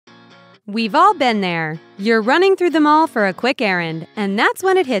We've all been there. You're running through the mall for a quick errand, and that's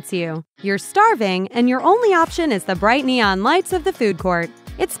when it hits you. You're starving, and your only option is the bright neon lights of the food court.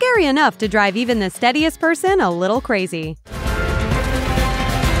 It's scary enough to drive even the steadiest person a little crazy. Food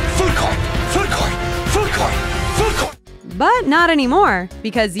court! Food court! Food court! Food court! But not anymore,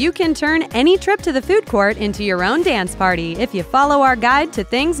 because you can turn any trip to the food court into your own dance party if you follow our guide to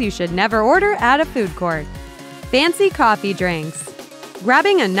things you should never order at a food court. Fancy coffee drinks.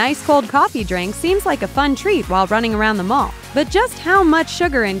 Grabbing a nice cold coffee drink seems like a fun treat while running around the mall. But just how much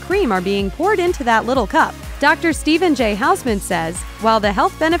sugar and cream are being poured into that little cup? Dr. Stephen J. Hausman says, while the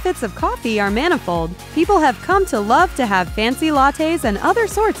health benefits of coffee are manifold, people have come to love to have fancy lattes and other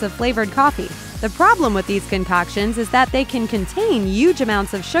sorts of flavored coffee. The problem with these concoctions is that they can contain huge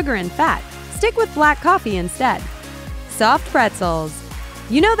amounts of sugar and fat. Stick with black coffee instead. Soft pretzels.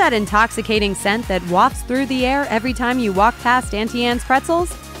 You know that intoxicating scent that wafts through the air every time you walk past Auntie Anne's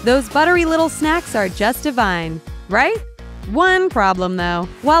pretzels? Those buttery little snacks are just divine, right? One problem though.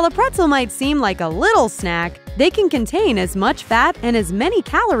 While a pretzel might seem like a little snack, they can contain as much fat and as many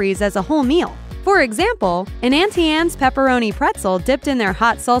calories as a whole meal. For example, an Auntie Anne's pepperoni pretzel dipped in their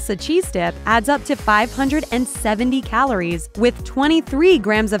hot salsa cheese dip adds up to 570 calories with 23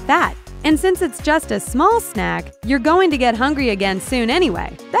 grams of fat. And since it's just a small snack, you're going to get hungry again soon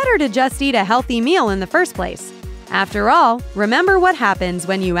anyway. Better to just eat a healthy meal in the first place. After all, remember what happens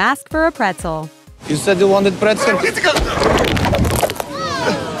when you ask for a pretzel. You said you wanted pretzel?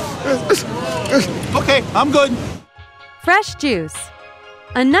 Okay, I'm good. Fresh juice.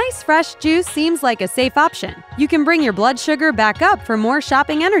 A nice fresh juice seems like a safe option. You can bring your blood sugar back up for more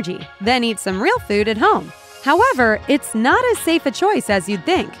shopping energy, then eat some real food at home. However, it's not as safe a choice as you'd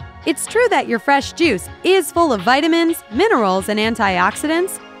think. It's true that your fresh juice is full of vitamins, minerals, and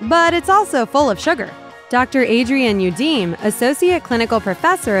antioxidants, but it's also full of sugar. Dr. Adrian Udeem, Associate Clinical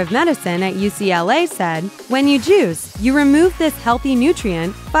Professor of Medicine at UCLA, said, when you juice, you remove this healthy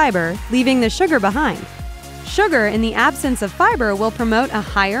nutrient, fiber, leaving the sugar behind. Sugar in the absence of fiber will promote a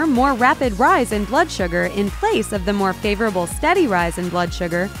higher, more rapid rise in blood sugar in place of the more favorable steady rise in blood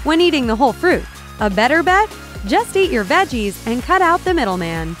sugar when eating the whole fruit. A better bet? Just eat your veggies and cut out the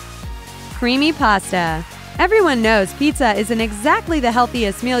middleman. Creamy pasta. Everyone knows pizza isn't exactly the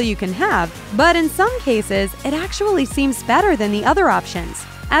healthiest meal you can have, but in some cases, it actually seems better than the other options.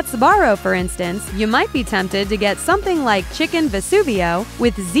 At Sbarro, for instance, you might be tempted to get something like chicken Vesuvio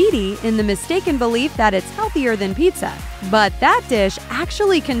with ziti in the mistaken belief that it's healthier than pizza. But that dish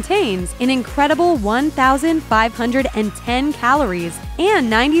actually contains an incredible 1,510 calories and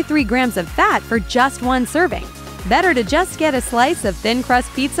 93 grams of fat for just one serving. Better to just get a slice of thin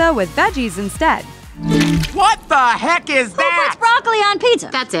crust pizza with veggies instead. What the heck is that? Who puts broccoli on pizza?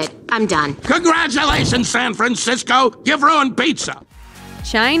 That's it. I'm done. Congratulations, San Francisco! You've ruined pizza!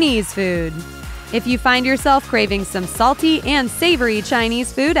 Chinese food. If you find yourself craving some salty and savory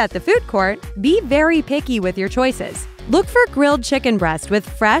Chinese food at the food court, be very picky with your choices. Look for grilled chicken breast with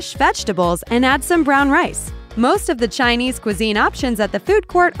fresh vegetables and add some brown rice. Most of the Chinese cuisine options at the food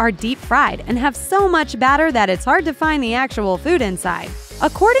court are deep fried and have so much batter that it's hard to find the actual food inside.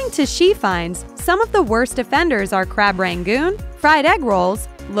 According to She Finds, some of the worst offenders are crab rangoon, fried egg rolls,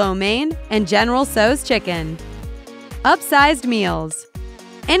 lo mein, and General Tso's chicken. Upsized meals.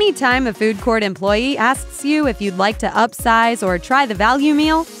 Anytime a food court employee asks you if you'd like to upsize or try the value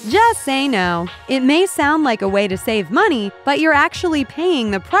meal, just say no. It may sound like a way to save money, but you're actually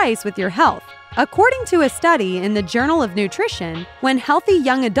paying the price with your health. According to a study in the Journal of Nutrition, when healthy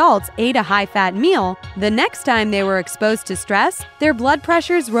young adults ate a high-fat meal, the next time they were exposed to stress, their blood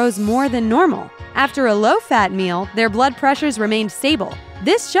pressures rose more than normal. After a low-fat meal, their blood pressures remained stable.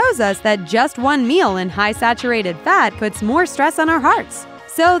 This shows us that just one meal in high-saturated fat puts more stress on our hearts.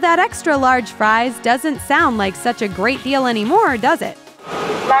 So that extra large fries doesn't sound like such a great deal anymore, does it?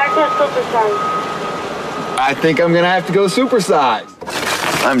 Large or supersize? I think I'm gonna have to go supersize.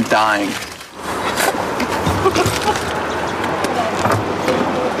 I'm dying.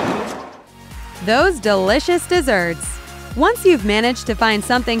 Those delicious desserts. Once you've managed to find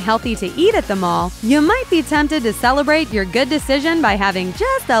something healthy to eat at the mall, you might be tempted to celebrate your good decision by having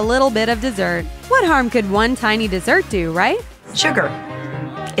just a little bit of dessert. What harm could one tiny dessert do, right? Sugar.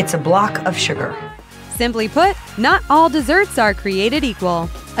 It's a block of sugar. Simply put, not all desserts are created equal.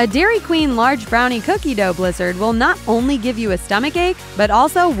 A Dairy Queen large brownie cookie dough blizzard will not only give you a stomachache, but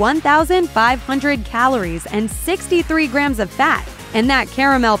also 1,500 calories and 63 grams of fat. And that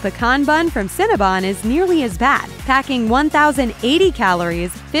caramel pecan bun from Cinnabon is nearly as bad, packing 1,080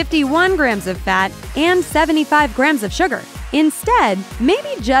 calories, 51 grams of fat, and 75 grams of sugar. Instead, maybe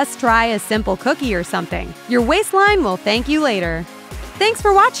just try a simple cookie or something. Your waistline will thank you later. Thanks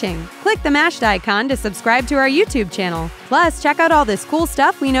for watching! Click the mashed icon to subscribe to our YouTube channel. Plus, check out all this cool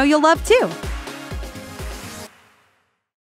stuff we know you'll love too.